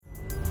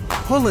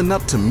Pulling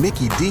up to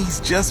Mickey D's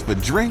just for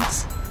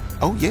drinks?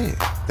 Oh yeah,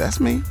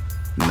 that's me.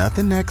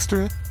 Nothing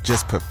extra,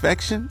 just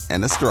perfection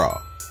and a straw.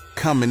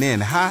 Coming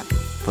in hot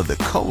for the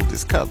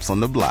coldest cups on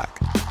the block.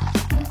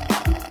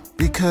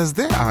 Because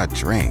there are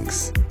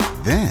drinks.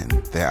 Then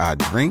there are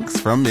drinks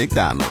from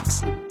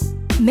McDonald's.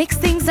 Mix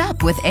things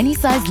up with any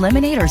size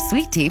lemonade or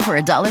sweet tea for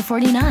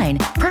 $1.49.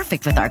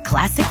 Perfect with our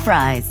classic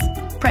fries.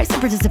 Price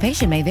and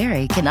participation may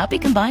vary. Cannot be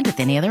combined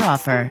with any other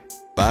offer.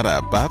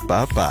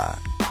 Ba-da-ba-ba-ba.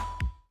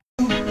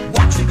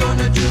 What you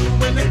gonna do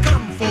when they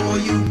come for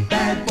you?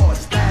 Bad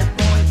boys, bad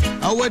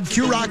boys. Elwood,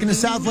 Q-Rock in the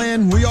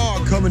Southland, we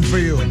are coming for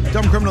you.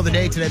 Dumb Criminal of the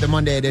Day today, the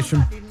Monday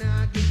edition.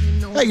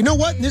 Hey, you know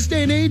what? In this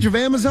day and age of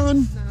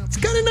Amazon, it's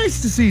kind of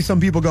nice to see some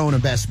people going to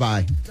Best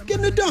Buy.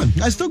 Getting it done.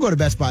 I still go to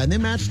Best Buy, and they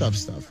match stuff.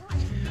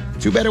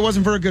 Too bad it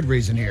wasn't for a good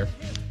reason here.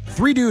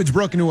 3 dudes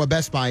broke into a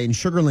Best Buy in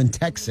Sugar Land,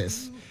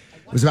 Texas.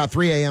 It was about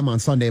 3 a.m. on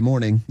Sunday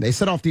morning. They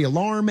set off the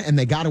alarm, and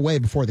they got away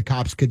before the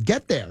cops could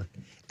get there.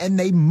 And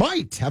they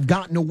might have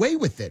gotten away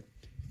with it.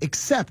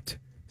 Except,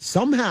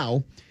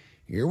 somehow,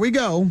 here we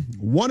go,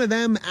 one of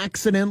them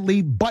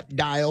accidentally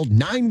butt-dialed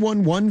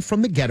 911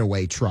 from the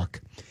getaway truck.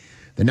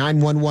 The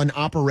 911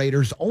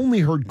 operators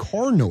only heard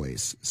car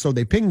noise, so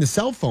they pinged the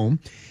cell phone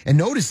and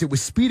noticed it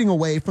was speeding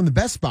away from the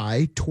Best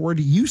Buy toward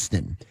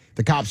Houston.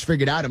 The cops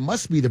figured out it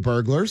must be the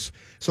burglars,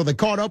 so they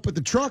caught up with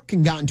the truck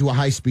and got into a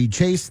high-speed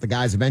chase. The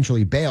guys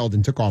eventually bailed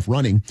and took off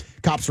running.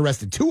 Cops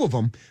arrested 2 of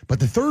them, but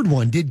the third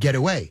one did get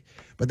away.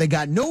 But they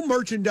got no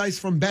merchandise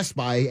from Best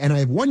Buy, and I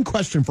have one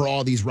question for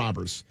all these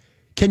robbers.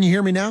 Can you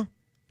hear me now?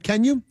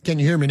 Can you? Can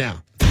you hear me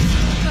now?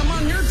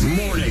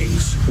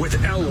 Mornings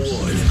with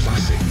Elwood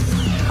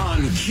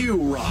on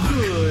Q-Rock.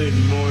 Good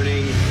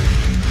morning.